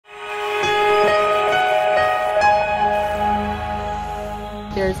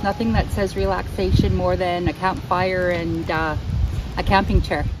There's nothing that says relaxation more than a campfire and a camping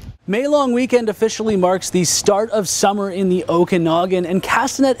chair. May Long Weekend officially marks the start of summer in the Okanagan, and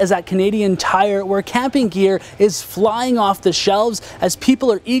Castanet is at Canadian Tire, where camping gear is flying off the shelves as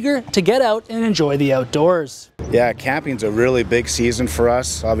people are eager to get out and enjoy the outdoors. Yeah, camping's a really big season for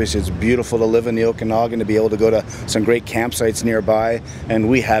us. Obviously, it's beautiful to live in the Okanagan, to be able to go to some great campsites nearby, and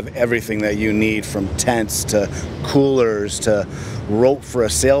we have everything that you need, from tents to coolers to rope for a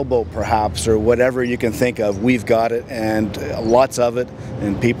sailboat perhaps, or whatever you can think of. We've got it, and lots of it,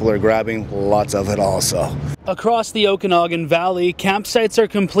 and people are grabbing lots of it also. Across the Okanagan Valley, campsites are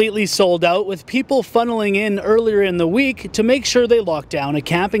completely sold out, with people funneling in earlier in the week to make sure they lock down a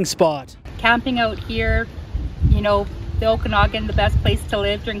camping spot. Camping out here, you know, the Okanagan, the best place to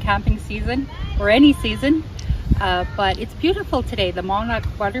live during camping season, or any season. But it's beautiful today. The monarch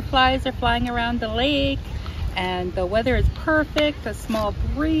butterflies are flying around the lake, and the weather is perfect, a small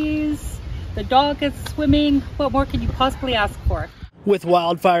breeze, the dog is swimming. What more can you possibly ask for? With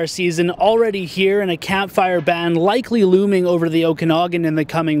wildfire season already here and a campfire ban likely looming over the Okanagan in the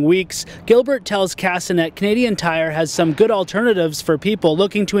coming weeks, Gilbert tells Castanet Canadian Tire has some good alternatives for people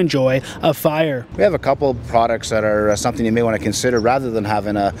looking to enjoy a fire. We have a couple products that are something you may want to consider rather than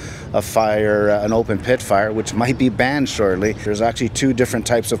having a fire, an open pit fire, which might be banned shortly. There's actually two different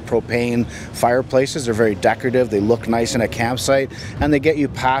types of propane fireplaces. They're very decorative, they look nice in a campsite, and they get you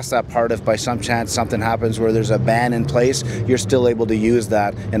past that part if by some chance something happens where there's a ban in place, you're still able to use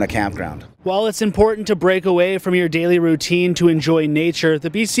that in a campground. While it's important to break away from your daily routine to enjoy nature, the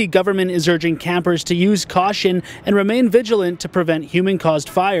BC government is urging campers to use caution and remain vigilant to prevent human-caused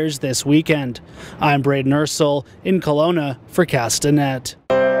fires this weekend. I'm Braden Ursel in Kelowna for Castanet.